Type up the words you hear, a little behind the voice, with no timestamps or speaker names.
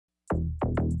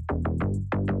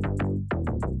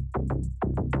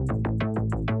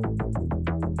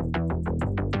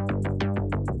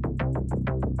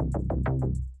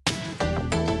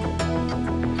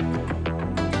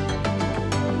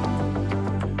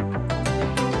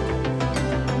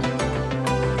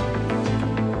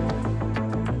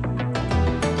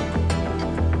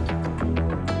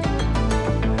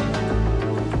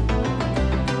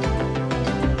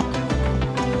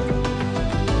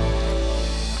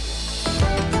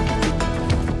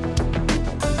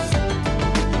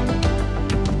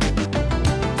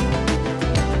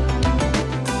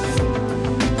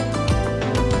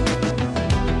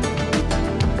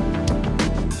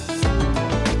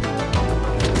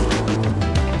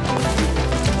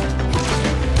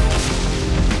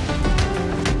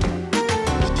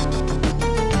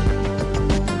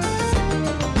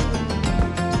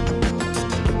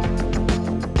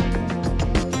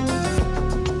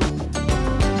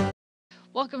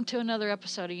Welcome to another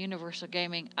episode of Universal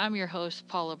Gaming. I'm your host,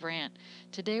 Paula Brandt.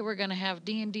 Today we're going to have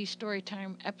D&D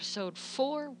Storytime Episode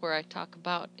 4, where I talk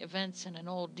about events in an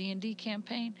old D&D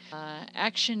campaign.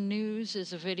 Action News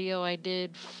is a video I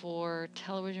did for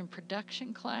television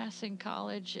production class in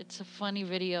college. It's a funny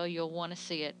video. You'll want to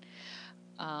see it.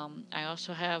 I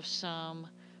also have some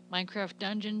Minecraft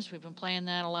Dungeons. We've been playing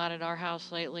that a lot at our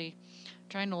house lately.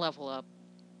 Trying to level up.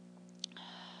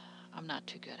 I'm not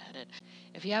too good at it.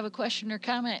 If you have a question or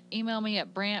comment, email me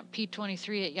at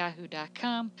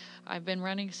brantp23@yahoo.com. I've been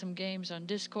running some games on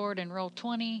Discord and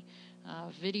Roll20,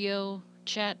 video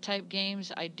chat type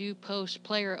games. I do post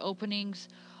player openings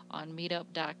on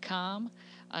meetup.com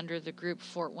under the group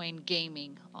Fort Wayne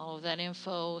Gaming. All of that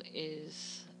info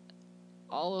is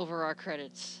all over our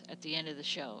credits at the end of the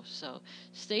show. So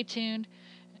stay tuned,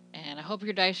 and I hope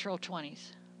your dice roll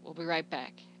 20s. We'll be right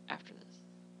back after this.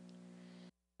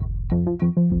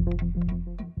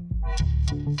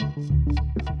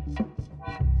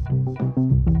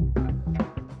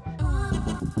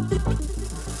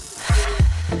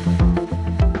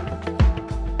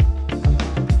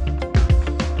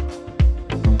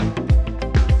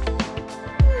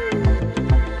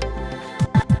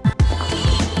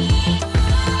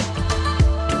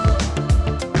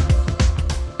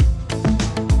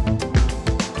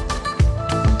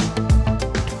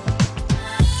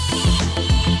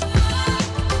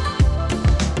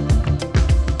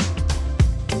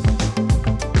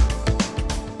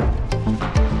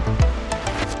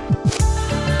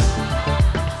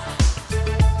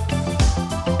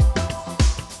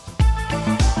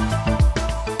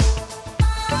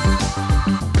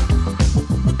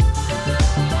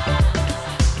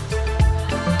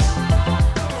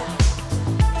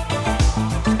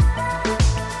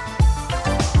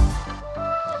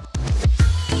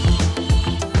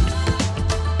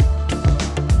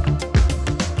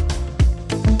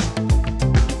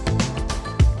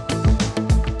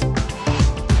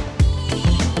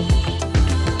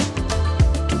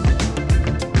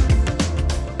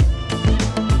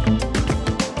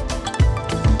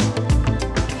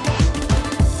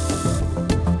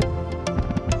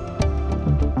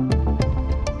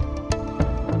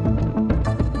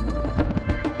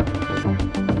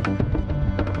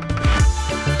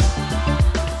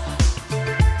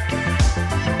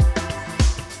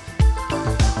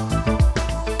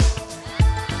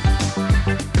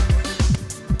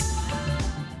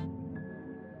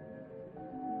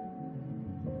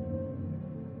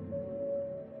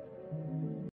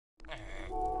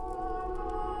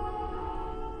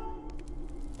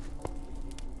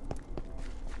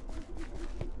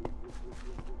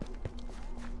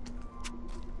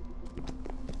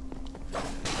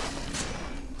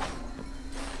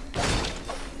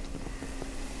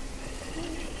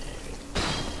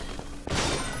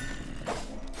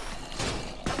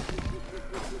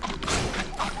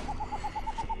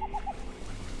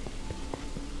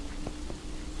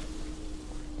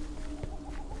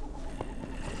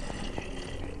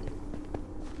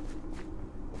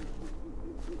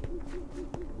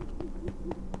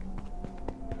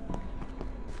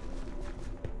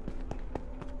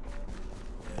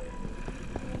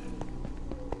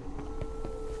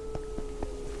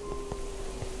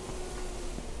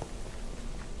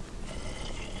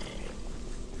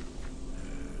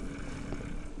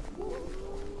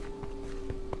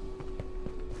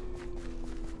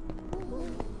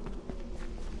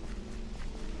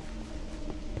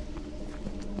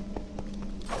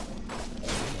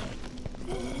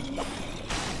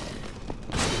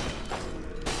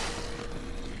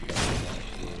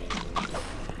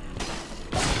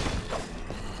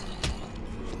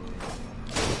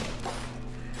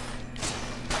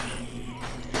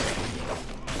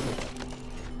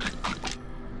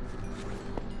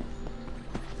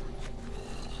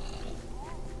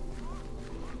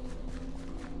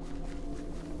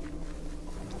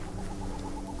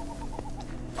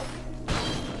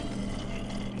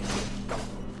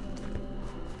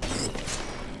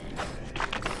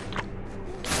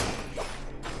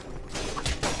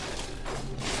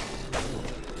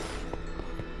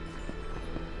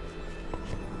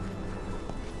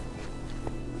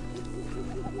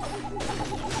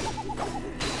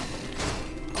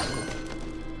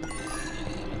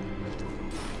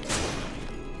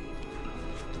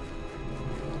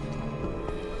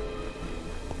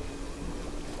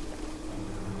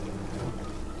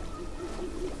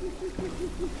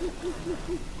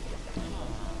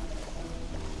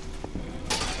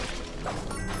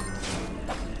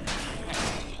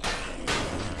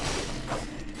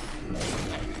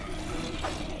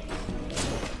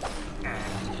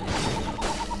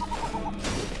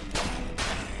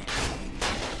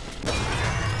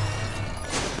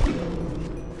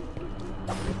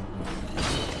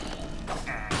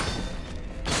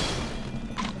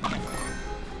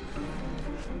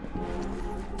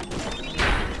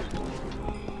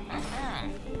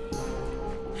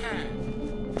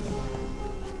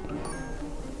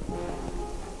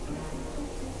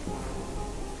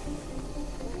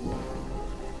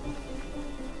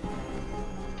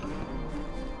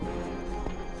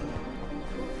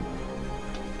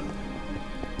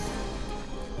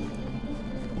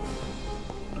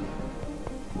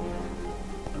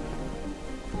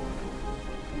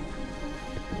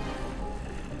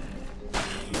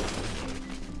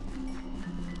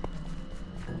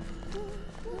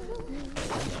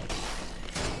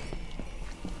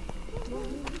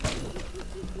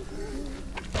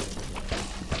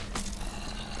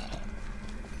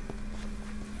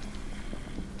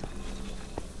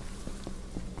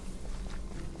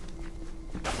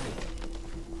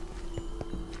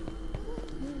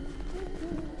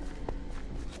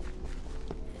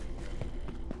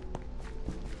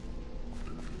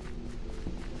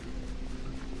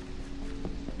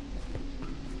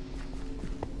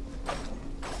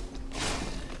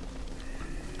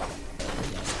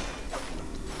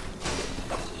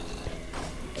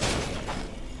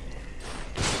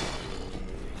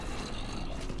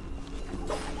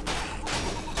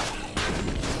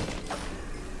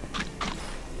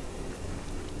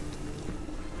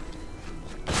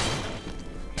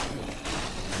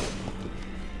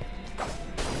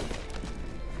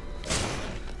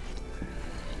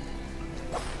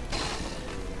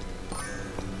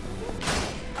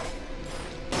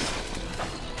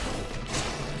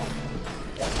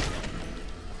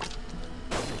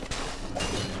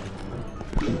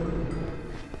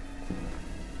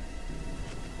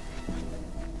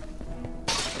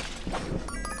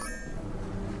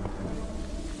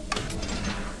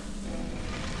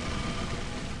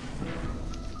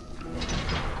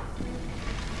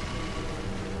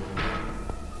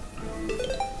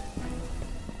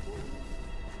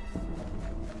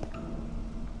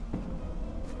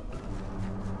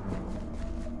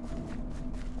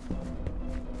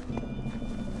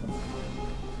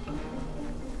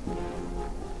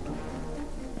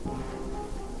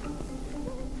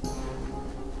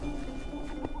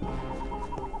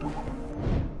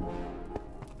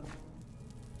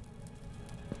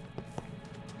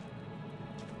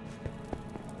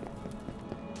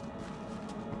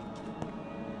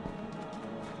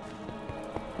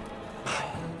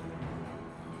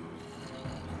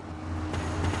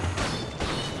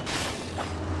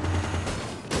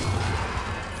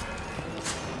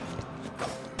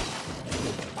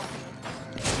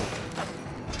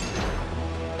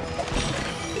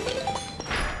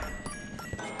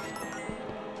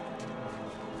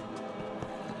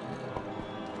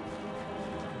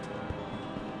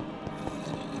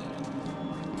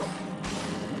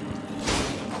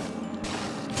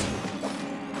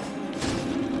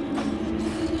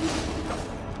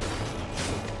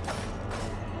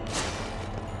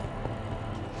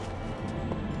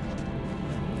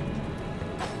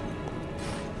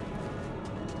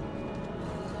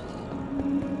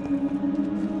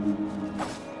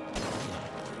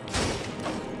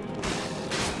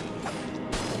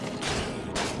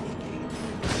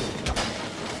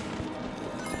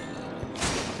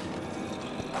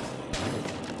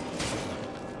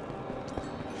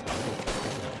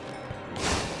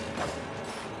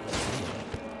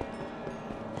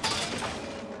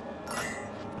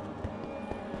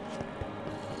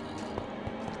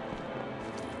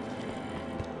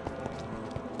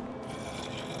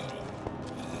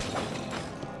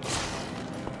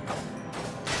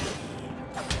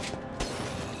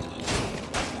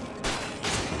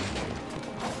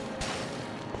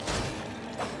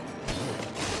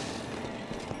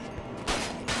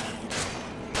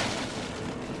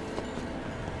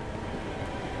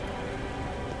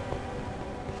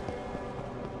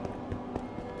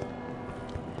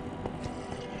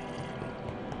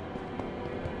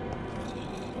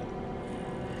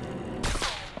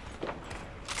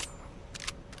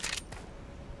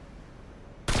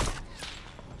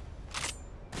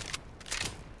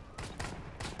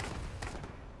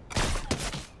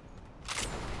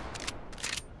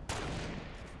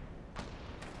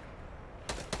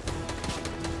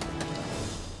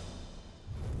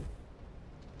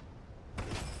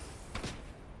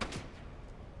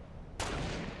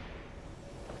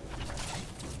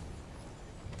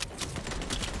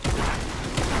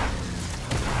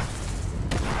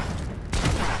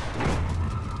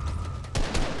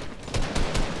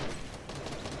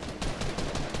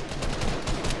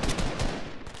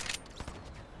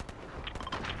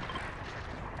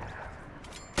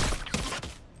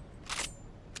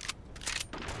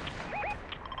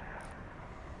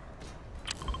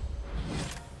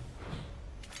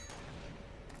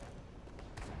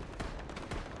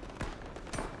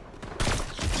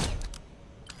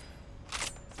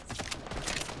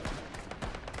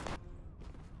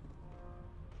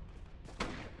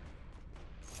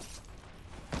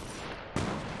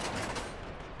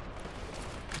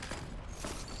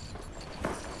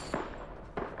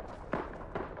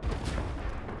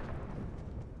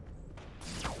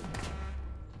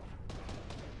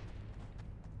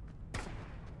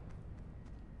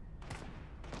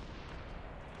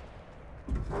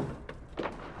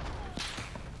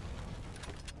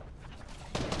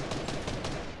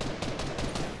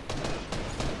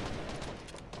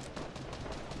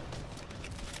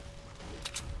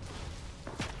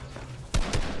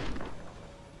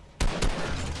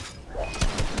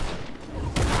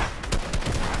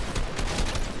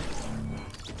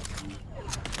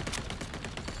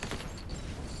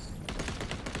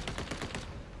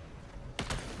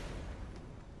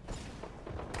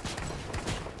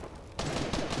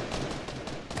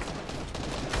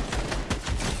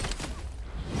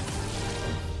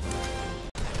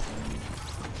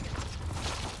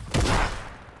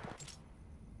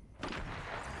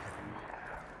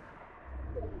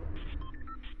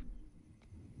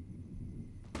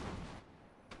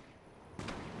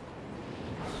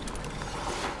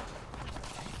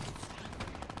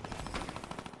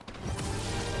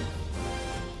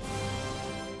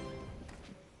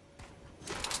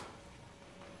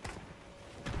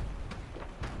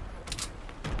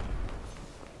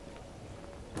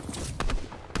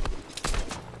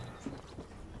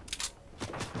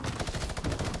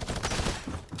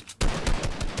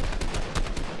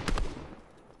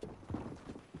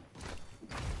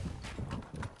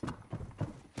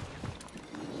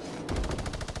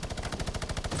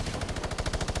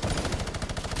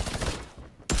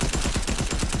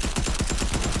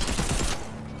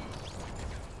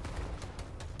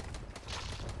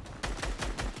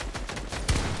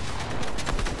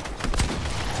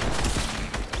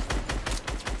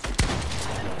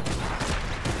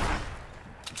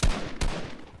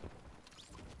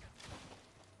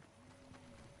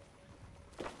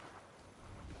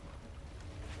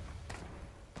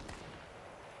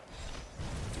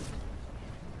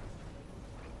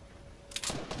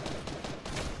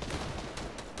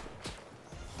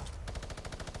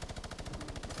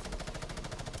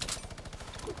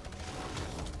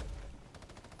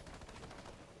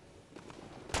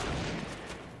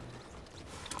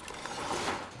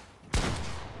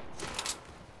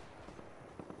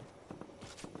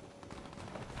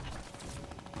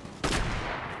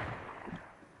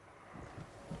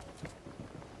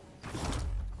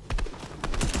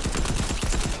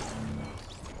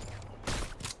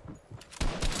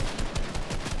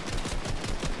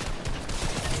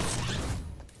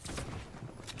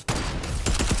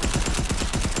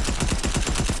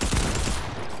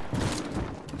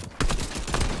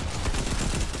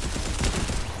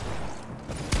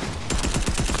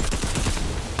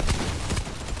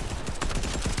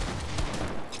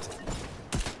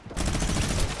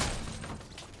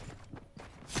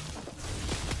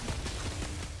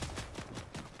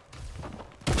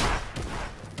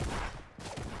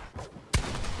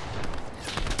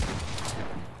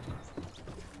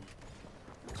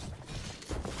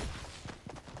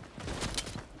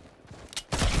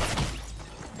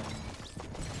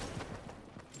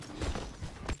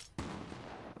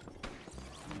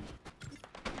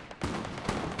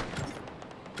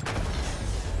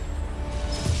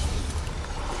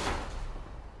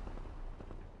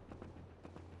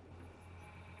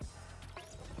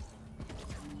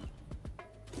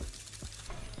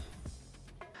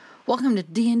 Welcome to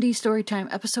D&D Storytime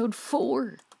Episode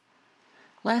 4.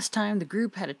 Last time, the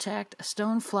group had attacked a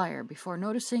stone flyer before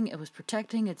noticing it was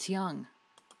protecting its young.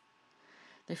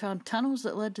 They found tunnels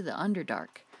that led to the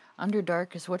Underdark.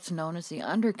 Underdark is what's known as the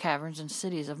undercaverns and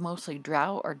cities of mostly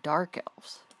drow or dark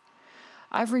elves.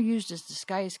 Ivor used his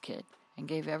disguise kit and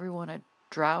gave everyone a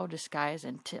drow disguise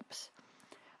and tips.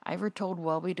 Ivor told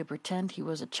Welby to pretend he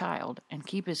was a child and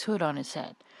keep his hood on his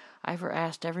head. Ivor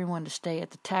asked everyone to stay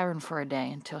at the tavern for a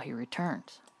day until he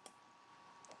returns.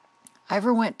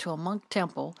 Ivor went to a monk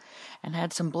temple and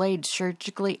had some blades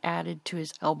surgically added to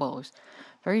his elbows,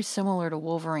 very similar to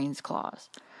Wolverine's claws.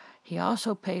 He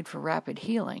also paid for rapid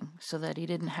healing so that he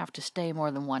didn't have to stay more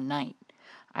than one night.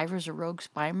 Ivor's a rogue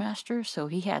spy master, so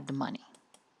he had the money.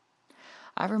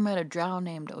 Ivor met a drow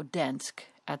named Odensk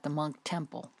at the monk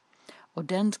temple.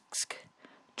 Odensk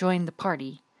joined the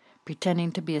party,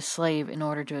 pretending to be a slave in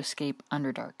order to escape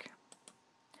Underdark.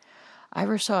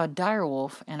 Ivor saw a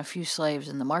direwolf and a few slaves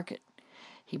in the market.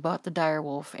 He bought the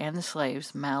direwolf and the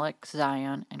slaves, Malik,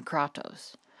 Zion, and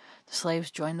Kratos. The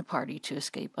slaves joined the party to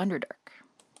escape Underdark.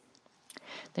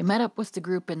 They met up with the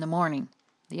group in the morning.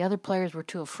 The other players were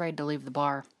too afraid to leave the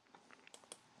bar.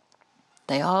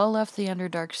 They all left the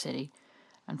Underdark city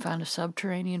and found a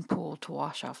subterranean pool to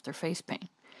wash off their face paint.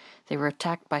 They were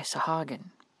attacked by Sahagin,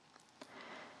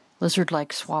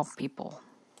 lizard-like swamp people.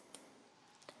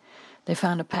 They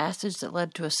found a passage that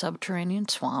led to a subterranean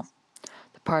swamp.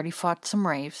 The party fought some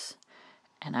wraiths,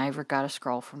 and Ivor got a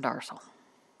scroll from Darsal.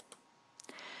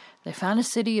 They found a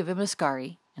city of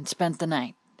Imasgari and spent the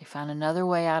night. They found another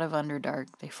way out of Underdark.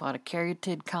 They fought a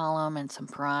caryatid column and some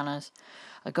piranhas.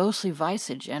 A ghostly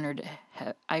visage entered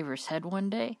Ivor's head one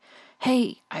day.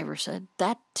 "Hey," Ivor said,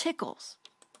 "that tickles."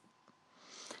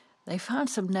 They found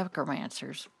some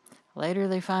necromancers. Later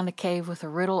they found a cave with a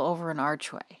riddle over an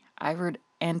archway. Ivor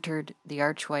entered the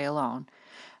archway alone.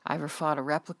 Ivor fought a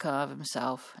replica of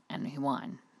himself, and he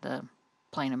won. The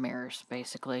plane of mirrors,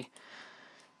 basically.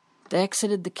 They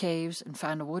exited the caves and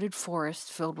found a wooded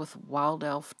forest filled with wild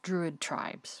elf druid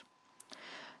tribes.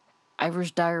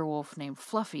 Ivor's direwolf named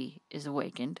Fluffy is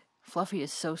awakened. Fluffy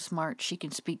is so smart she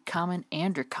can speak Common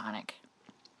and Draconic.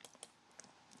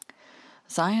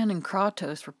 Zion and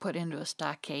Kratos were put into a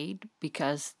stockade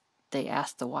because they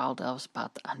asked the wild elves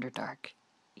about the Underdark.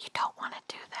 You don't want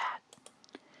to do that.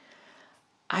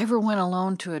 Ivor went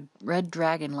alone to a red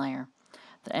dragon lair.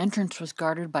 The entrance was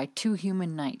guarded by 2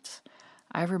 human knights.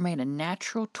 Ivor made a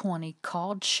natural 20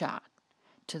 called shot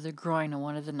to the groin of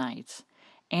one of the knights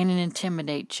and an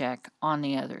intimidate check on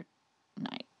the other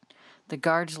knight. The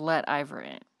guards let Ivor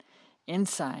in.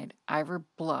 Inside, Ivor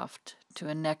bluffed to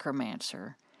a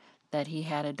necromancer that he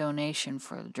had a donation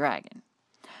for the dragon.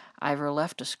 Ivor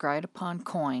left a scryed upon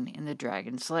coin in the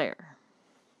dragon's lair.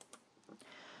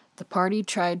 The party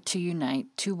tried to unite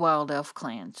 2 wild elf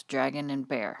clans, Dragon and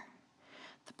Bear.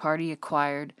 The party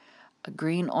acquired a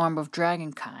green orb of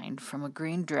dragonkind from a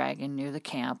green dragon near the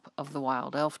camp of the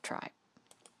wild elf tribe.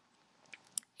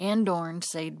 Andorn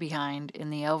stayed behind in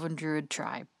the elven druid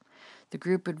tribe. The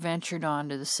group adventured on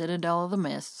to the Citadel of the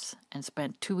Mists and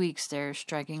spent 2 weeks there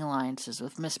striking alliances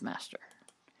with Mistmaster.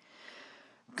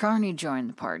 Carney joined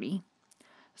the party.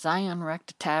 Zion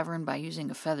wrecked a tavern by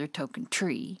using a feather token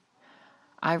tree.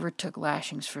 Ivor took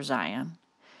lashings for Zion.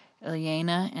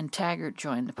 Ilyana and Taggart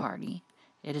joined the party.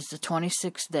 It is the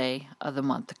 26th day of the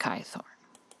month of Kythorn.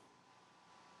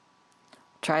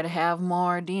 Try to have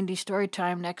more D&D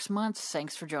Storytime next month.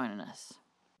 Thanks for joining us.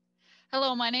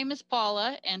 Hello, my name is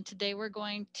Paula, and today we're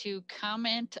going to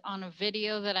comment on a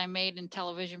video that I made in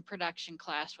television production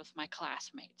class with my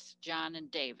classmates, John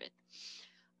and David.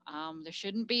 There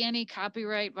shouldn't be any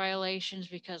copyright violations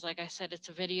because, like I said, it's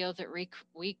a video that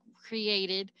we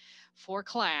created for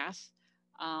class.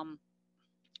 I'm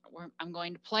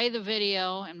going to play the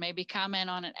video and maybe comment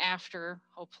on it after,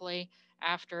 hopefully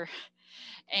after.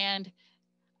 And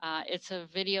it's a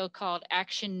video called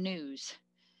Action News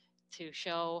to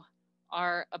show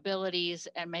our abilities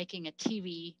at making a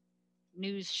TV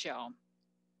news show.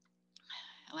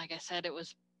 Like I said, it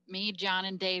was me, John,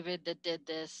 and David that did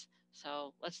this.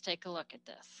 So let's take a look at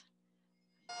this.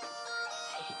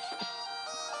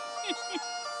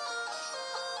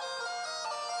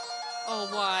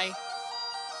 Oh, why?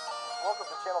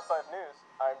 Welcome to Channel 5 News.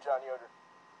 I'm John Yoder.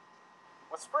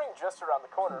 With spring just around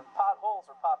the corner, potholes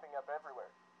are popping up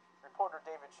everywhere. Reporter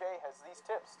David Shea has these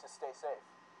tips to stay safe.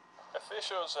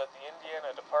 Officials at the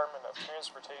Indiana Department of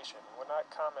Transportation would not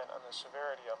comment on the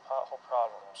severity of pothole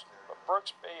problems, but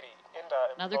Brooks Beatty,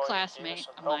 INDOT Another employee, classmate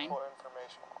gave us some of mine. helpful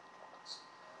information.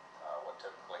 What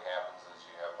typically happens is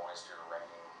you have moisture, rain,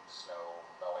 snow,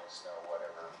 melting snow,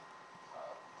 whatever,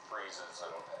 freezes,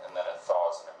 and then it thaws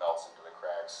thaws and it melts into the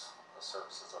cracks, the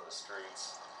surfaces of the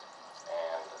streets,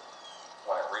 and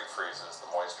when it refreezes,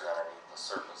 the moisture underneath the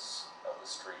surface of the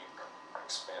street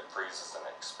freezes and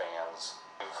expands.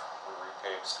 We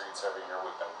repave streets every year.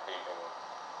 We've been paving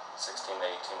 16 to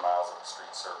 18 miles of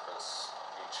street surface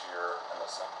each year, and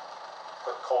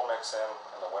put cold mix in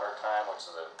the winter time, which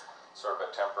is a sort of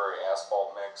a temporary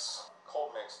asphalt mix.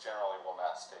 Cold mix generally will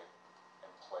not stay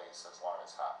in place as long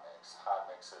as hot mix. Hot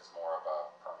mix is more of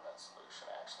a permanent solution,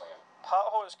 actually.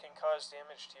 Potholes can cause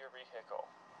damage to your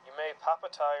vehicle. You may pop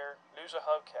a tire, lose a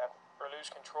hubcap, or lose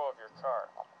control of your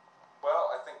car.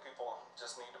 Well, I think people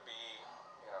just need to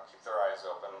keep their eyes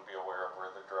open, be aware of where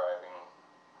they're driving.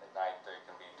 At night they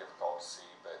can be difficult to see,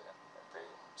 but if they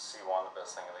see one, the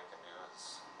best thing they can do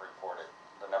is report it.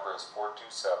 The number is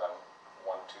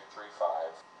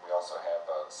 427-1235. We also have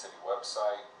a city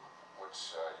website,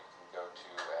 which you can go to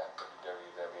at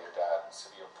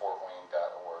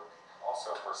www.cityoffortwayne.org.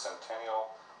 Also for Centennial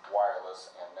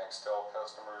Wireless and Nextel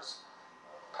customers,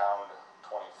 pound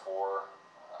 24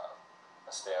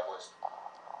 established.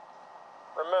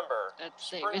 Remember,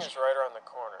 spring is right around the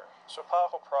corner, so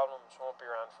pothole problems won't be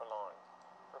around for long.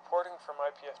 Reporting from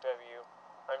IPFW,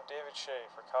 I'm David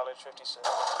Shea for College 56.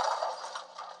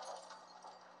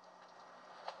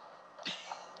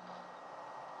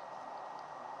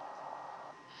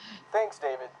 Thanks,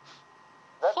 David.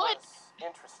 That What? was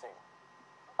interesting.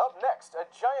 Up next, a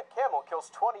giant camel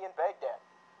kills 20 in Baghdad.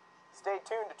 Stay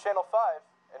tuned to Channel 5,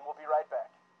 and we'll be right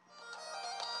back.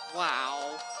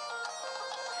 Wow.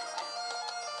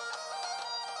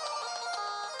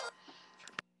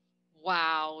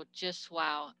 Wow, just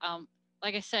wow.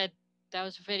 Like I said, that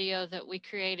was a video that we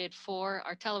created for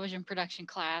our television production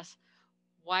class.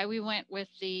 Why we went with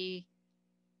the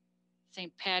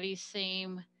St. Patty's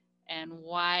theme and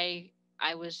why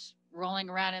I was rolling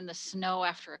around in the snow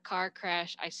after a car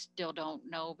crash, I still don't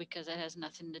know, because it has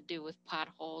nothing to do with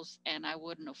potholes, and I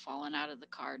wouldn't have fallen out of the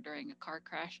car during a car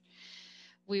crash.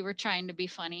 We were trying to be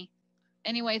funny.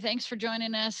 Anyway, thanks for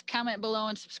joining us. Comment below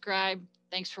and subscribe.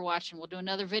 Thanks for watching. We'll do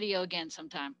another video again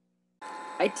sometime.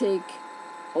 I take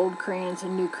old crayons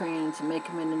and new crayons and make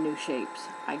them into new shapes.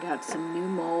 I got some new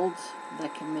molds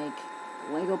that can make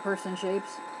Lego person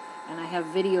shapes, and I have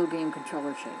video game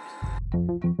controller shapes.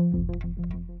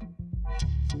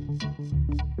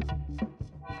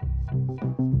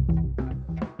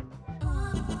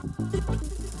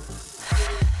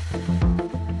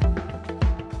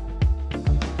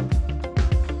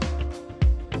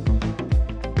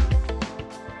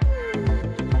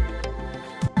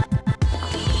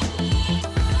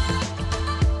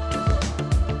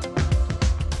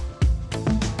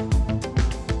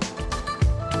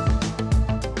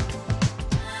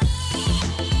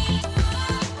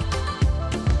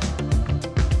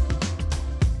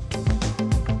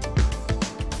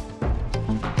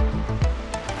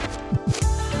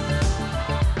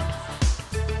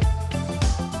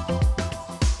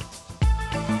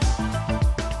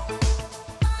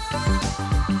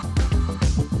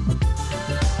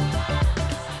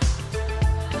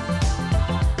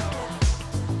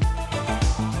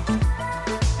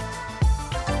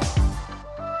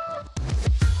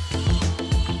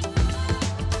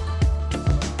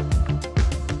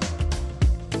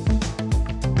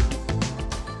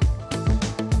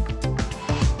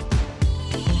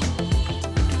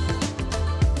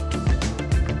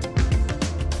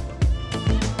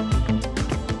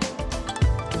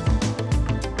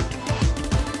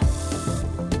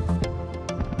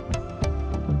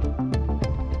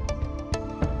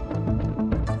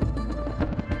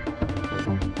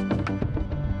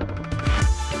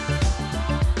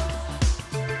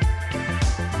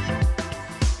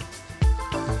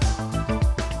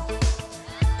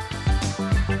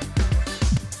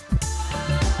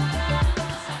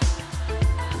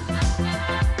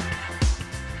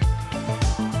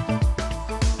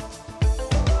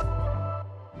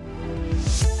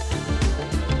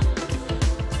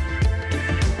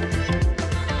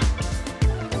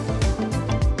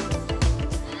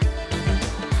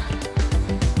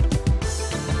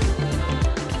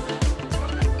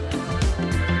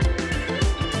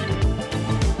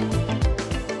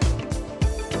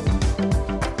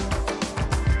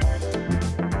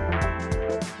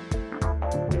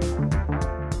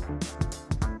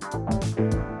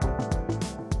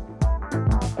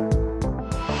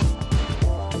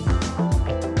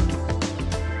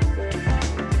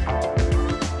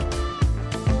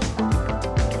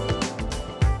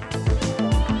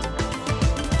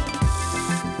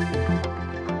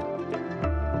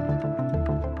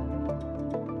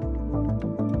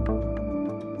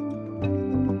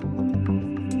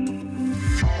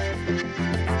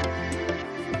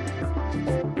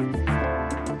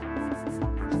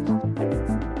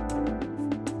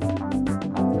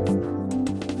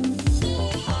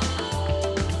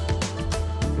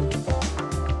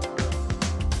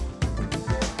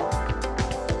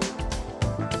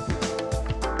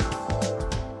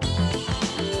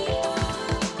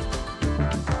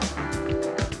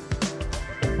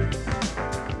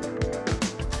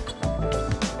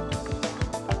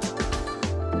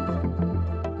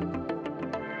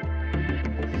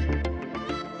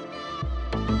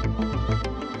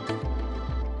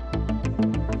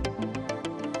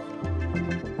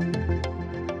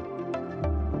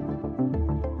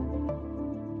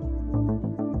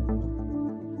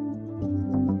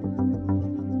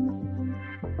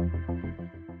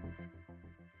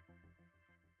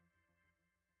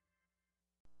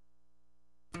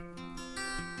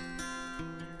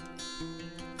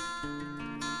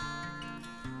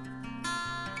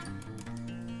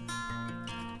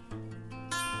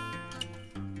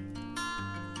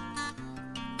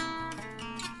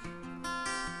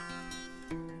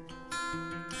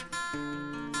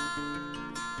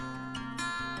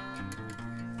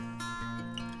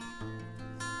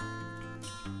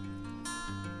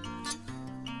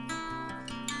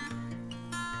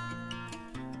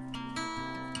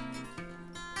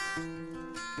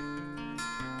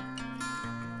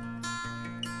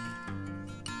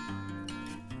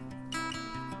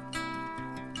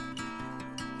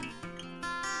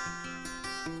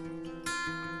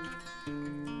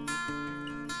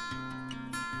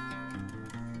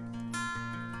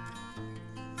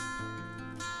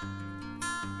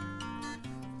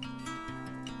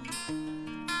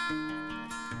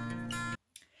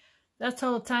 That's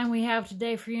all the time we have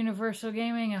today for Universal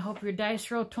Gaming. I hope your dice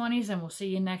roll 20s, and we'll see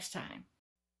you next time.